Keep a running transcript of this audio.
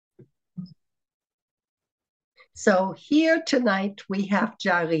So here tonight we have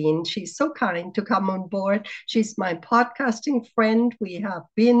Jareen. She's so kind to come on board. She's my podcasting friend. We have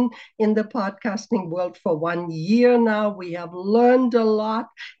been in the podcasting world for 1 year now. We have learned a lot.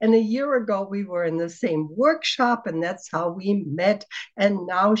 And a year ago we were in the same workshop, and that's how we met. And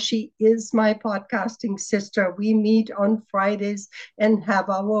now she is my podcasting sister. We meet on Fridays and have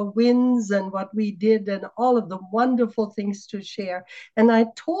our wins and what we did and all of the wonderful things to share. And I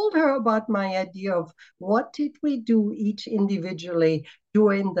told her about my idea of what did we do each individually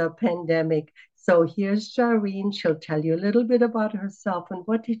during the pandemic. So here's Jareen. She'll tell you a little bit about herself and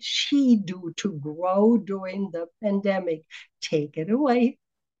what did she do to grow during the pandemic. Take it away.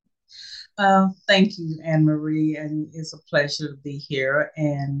 Thank you, Annemarie, and it's a pleasure to be here.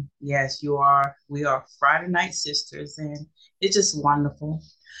 And yes, you are. We are Friday Night Sisters, and it's just wonderful.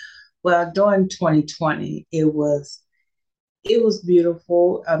 Well, during 2020, it was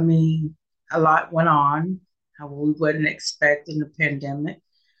beautiful. I mean, a lot went on. We wasn't expecting the pandemic.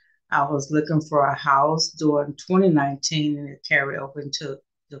 I was looking for a house during 2019, and it carried over into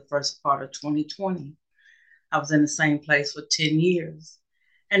the first part of 2020. I was in the same place for 10 years.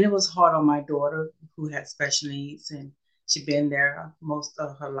 And it was hard on my daughter who had special needs, and she'd been there most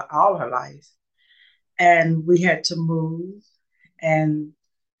of all her life. And we had to move, and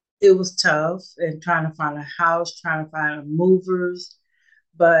it was tough and trying to find a house, trying to find movers.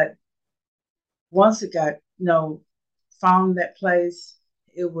 But once it got, found that place,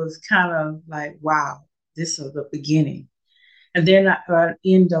 it was kind of like, wow, this is the beginning. And then I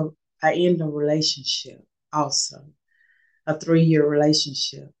end a relationship also, a 3-year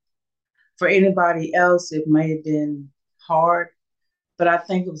relationship. For anybody else, it may have been hard, but I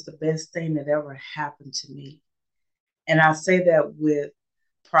think it was the best thing that ever happened to me. And I say that with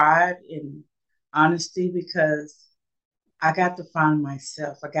pride and honesty because I got to find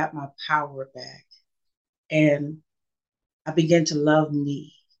myself. I got my power back. And I began to love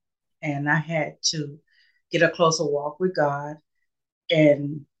me. And I had to get a closer walk with God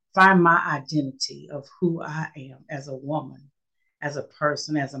and find my identity of who I am as a woman, as a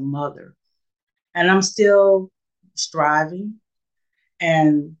person, as a mother. And I'm still striving.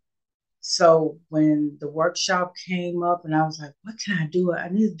 And so when the workshop came up, and I was like, what can I do? I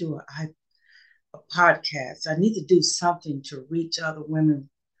need to do a podcast. I need to do something to reach other women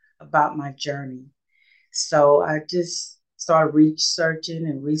about my journey. So I just started researching,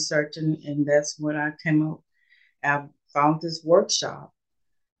 and that's when I came up. I found this workshop,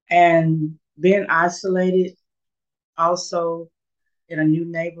 and being isolated also in a new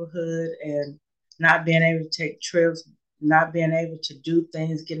neighborhood and not being able to take trips, not being able to do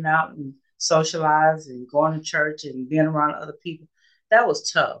things, getting out and socialize and going to church and being around other people, that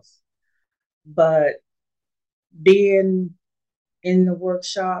was tough. But being in the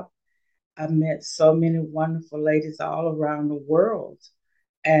workshop, I met so many wonderful ladies all around the world.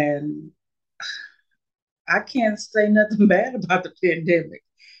 And I can't say nothing bad about the pandemic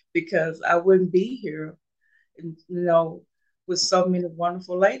because I wouldn't be here, with so many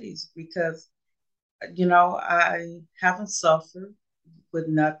wonderful ladies because I haven't suffered with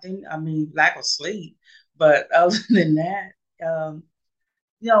nothing. I mean, lack of sleep. But other than that, um,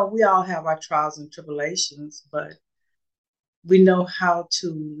 we all have our trials and tribulations, but we know how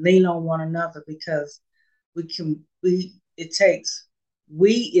to lean on one another because it takes,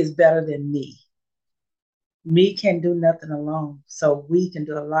 we is better than me. Me can do nothing alone. So we can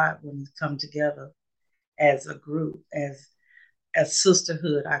do a lot when we come together as a group, as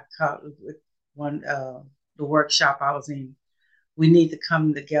sisterhood. I call it with one, the workshop I was in. We need to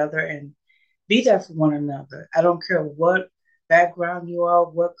come together and be there for one another. I don't care what background you are,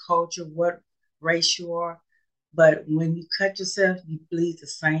 what culture, what race you are, but when you cut yourself, you bleed the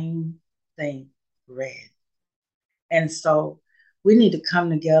same thing, red. And so we need to come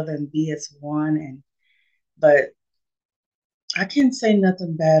together and be as one. But I can't say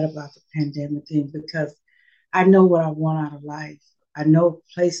nothing bad about the pandemic thing because I know what I want out of life. I know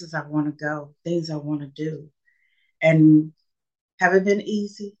places I want to go, things I want to do. And have it been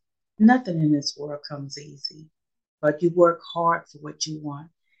easy? Nothing in this world comes easy, but you work hard for what you want.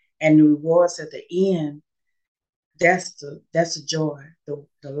 And the rewards at the end, that's the joy,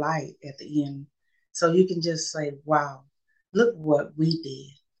 the light at the end. So you can just say, wow, look what we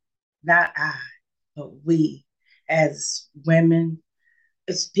did. Not I, but we as women,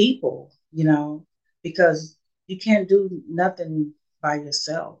 as people, because you can't do nothing by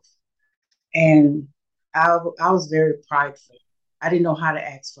yourself. And I was very prideful. I didn't know how to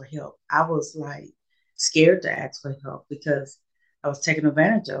ask for help. I was like scared to ask for help because I was taken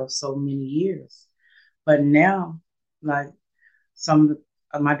advantage of so many years. But now, like some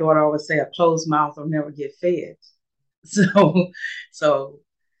My daughter always say a closed mouth will never get fed. So, so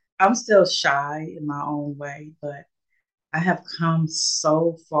I'm still shy in my own way, but I have come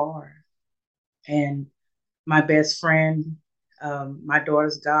so far. And my best friend, my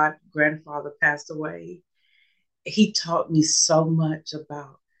daughter's god grandfather passed away. He taught me so much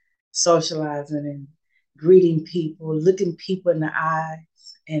about socializing and greeting people, looking people in the eyes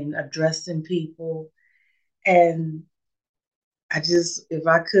and addressing people. And if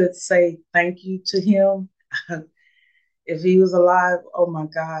I could say thank you to him, if he was alive, oh my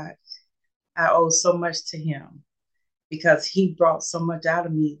God, I owe so much to him because he brought so much out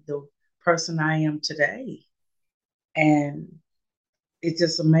of me, the person I am today. And it's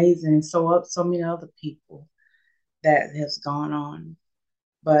just amazing. So many other people that has gone on.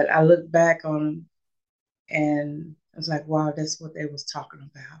 But I look back on them and I was like, wow, that's what they was talking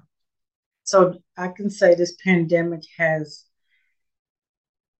about. So I can say this pandemic has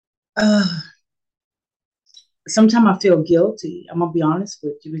uh sometimes I feel guilty. I'm gonna be honest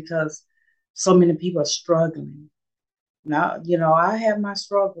with you because so many people are struggling. Now, I have my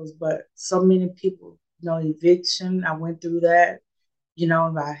struggles, but so many people, eviction, I went through that,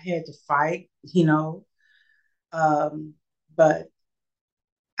 I had to fight, Um, but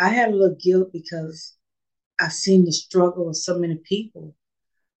I had a little guilt because I seen the struggle of so many people,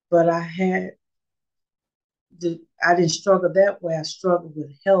 but I didn't struggle that way. I struggled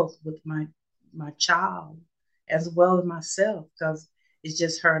with health with my child as well as myself because it's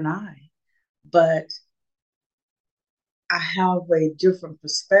just her and I. But I have a different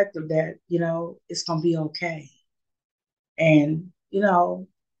perspective that, it's gonna be okay. And,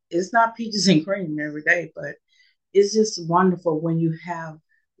 it's not peaches and cream every day, but it's just wonderful when you have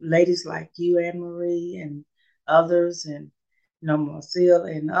ladies like you, Annemarie, and others, and Marcel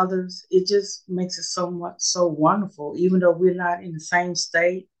and others. It just makes it so much so wonderful, even though we're not in the same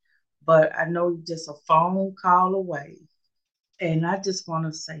state. But I know you're just a phone call away, and I just want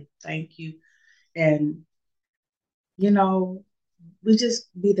to say thank you. And you know, we just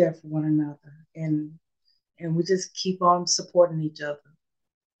be there for one another, and we just keep on supporting each other.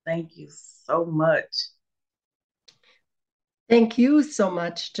 Thank you so much. Thank you so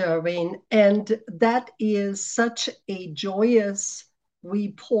much, Jareen. And that is such a joyous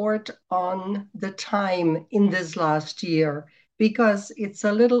report on the time in this last year, because it's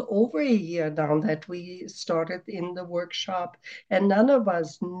a little over a year now that we started in the workshop, and none of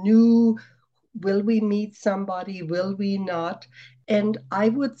us knew, will we meet somebody, will we not? And I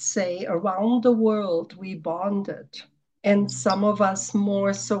would say around the world, we bonded. And some of us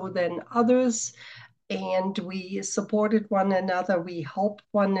more so than others, and we supported one another, we helped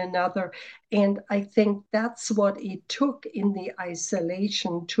one another. And I think that's what it took in the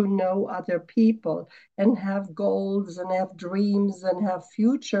isolation, to know other people and have goals and have dreams and have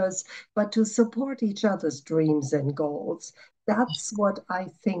futures, but to support each other's dreams and goals. That's what I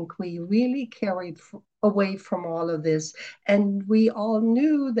think we really carried away from all of this. And we all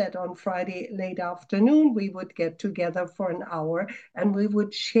knew that on Friday late afternoon, we would get together for an hour and we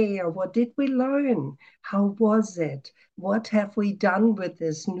would share, what did we learn? How was it? What have we done with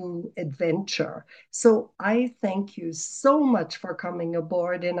this new adventure? So I thank you so much for coming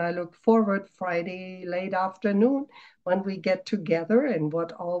aboard, and I look forward Friday late afternoon when we get together and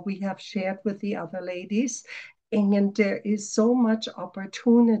what all we have shared with the other ladies. And there is so much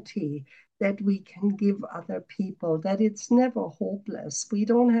opportunity that we can give other people, that it's never hopeless. We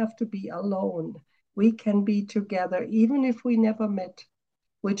don't have to be alone. We can be together, even if we never met,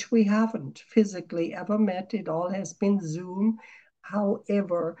 which we haven't physically ever met. It all has been Zoom.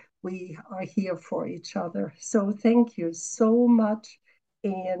 However, we are here for each other. So thank you so much.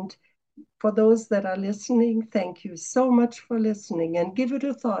 And for those that are listening, thank you so much for listening, and give it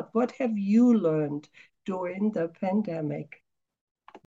a thought. What have you learned during the pandemic?